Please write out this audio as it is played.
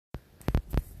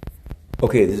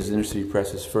Okay, this is Inner City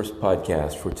Press's first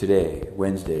podcast for today,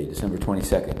 Wednesday, December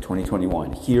 22nd,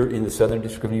 2021, here in the Southern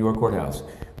District of New York Courthouse.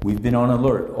 We've been on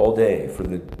alert all day for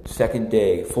the second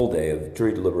day, full day of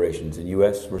jury deliberations in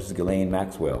U.S. versus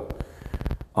Maxwell.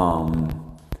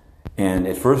 And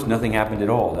at first, nothing happened at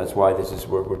all. That's why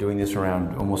we're doing this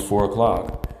around almost 4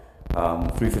 o'clock,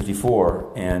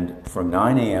 3:54, and from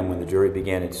 9 a.m. when the jury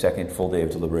began its second full day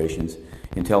of deliberations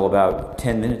until about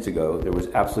 10 minutes ago, there was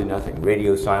absolutely nothing.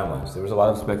 Radio silence. There was a lot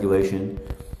of speculation.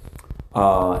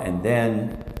 And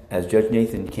then, as Judge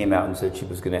Nathan came out and said she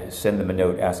was going to send them a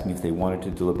note asking if they wanted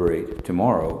to deliberate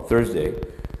tomorrow, Thursday,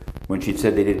 when she'd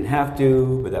said they didn't have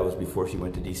to, but that was before she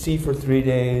went to D.C. for 3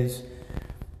 days,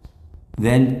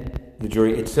 then the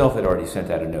jury itself had already sent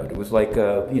out a note. It was like,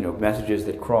 messages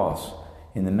that cross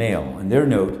in the mail. And their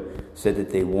note said that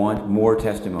they want more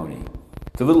testimony.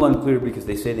 It's a little unclear because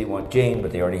they say they want Jane,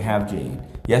 but they already have Jane.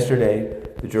 Yesterday,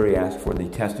 the jury asked for the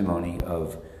testimony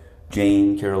of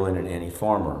Jane, Carolyn, and Annie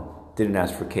Farmer. Didn't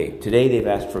ask for Kate. Today, they've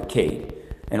asked for Kate,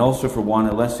 and also for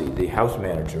Kate Alessi, the house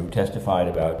manager who testified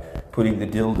about putting the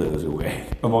dildos away,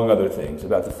 among other things,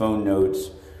 about the phone notes,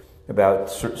 about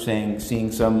seeing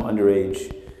some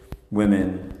underage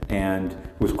women, and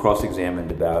was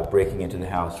cross-examined about breaking into the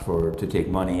house to take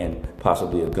money and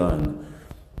possibly a gun.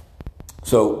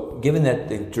 So, given that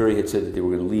the jury had said that they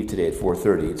were going to leave today at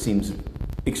 4:30, it seems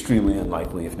extremely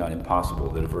unlikely, if not impossible,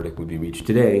 that a verdict would be reached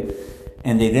today.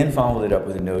 And they then followed it up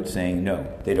with a note saying no,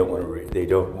 they don't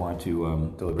want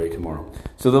to deliberate tomorrow.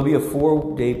 So there'll be a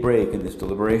 4-day break in this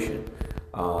deliberation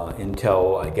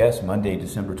until, I guess, Monday,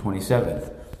 December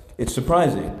 27th. It's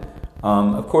surprising.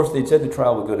 Of course, they'd said the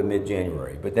trial would go to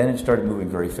mid-January, but then it started moving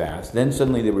very fast. Then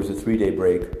suddenly there was a 3-day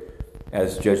break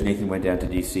as Judge Nathan went down to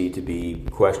D.C. to be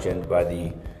questioned by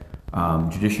the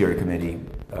Judiciary Committee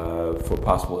for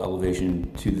possible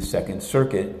elevation to the Second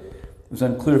Circuit. It was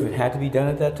unclear if it had to be done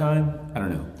at that time. I don't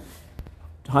know.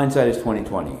 Hindsight is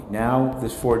 20/20. Now,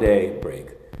 this 4-day break.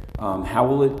 How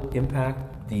will it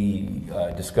impact the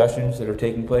discussions that are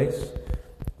taking place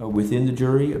within the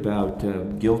jury about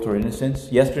guilt or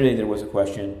innocence? Yesterday, there was a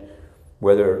question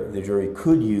whether the jury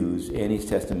could use Annie's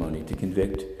testimony to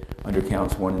convict under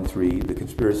counts 1 and 3, the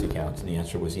conspiracy counts, and the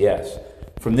answer was yes.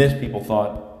 From this, people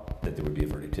thought that there would be a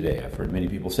verdict today. I've heard many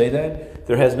people say that.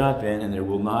 There has not been, and there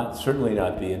will certainly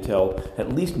not be until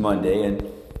at least Monday. And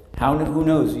who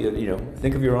knows?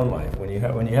 Think of your own life when you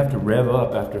have to rev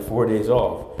up after 4 days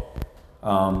off.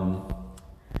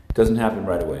 It doesn't happen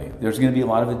right away. There's going to be a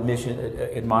lot of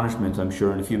admonishments, I'm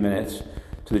sure, in a few minutes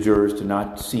to the jurors to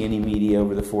not see any media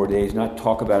over the 4 days, not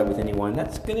talk about it with anyone.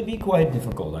 That's going to be quite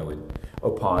difficult, I would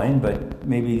opine, but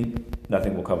maybe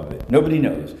nothing will come of it. Nobody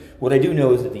knows. What I do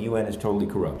know is that the UN is totally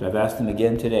corrupt. I've asked them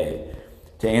again today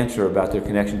to answer about their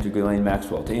connection to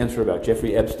Maxwell, to answer about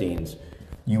Jeffrey Epstein's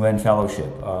UN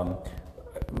Fellowship.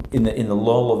 In the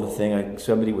lull of the thing,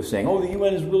 somebody was saying, "Oh, the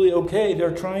UN is really okay.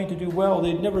 They're trying to do well.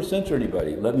 They'd never censor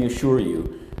anybody." Let me assure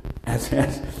you, as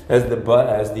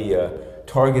the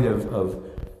target of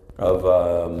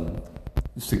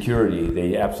security,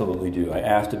 they absolutely do. I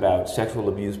asked about sexual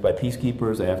abuse by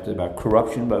peacekeepers. I asked about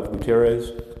corruption by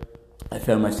Guterres. I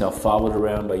found myself followed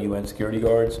around by UN security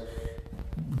guards,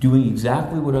 doing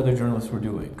exactly what other journalists were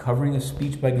doing, covering a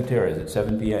speech by Guterres at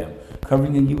 7 p.m.,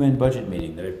 covering a UN budget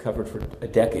meeting that I've covered for a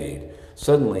decade,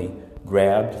 suddenly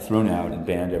grabbed, thrown out, and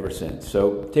banned ever since.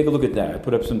 So take a look at that. I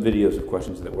put up some videos of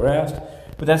questions that were asked,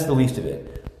 but that's the least of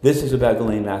it. This is about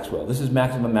Ghislaine Maxwell. This is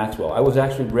Maxwell. I was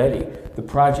actually ready. The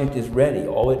project is ready.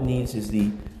 All it needs is the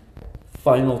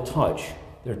final touch.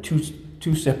 There are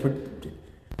two separate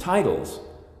titles,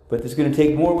 but it's going to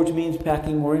take more, which means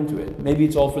packing more into it. Maybe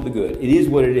it's all for the good. It is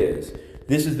what it is.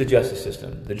 This is the justice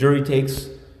system. The jury takes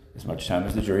as much time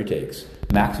as the jury takes.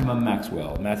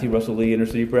 Maxwell. Matthew Russell Lee, Inner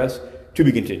City Press, to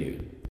be continued.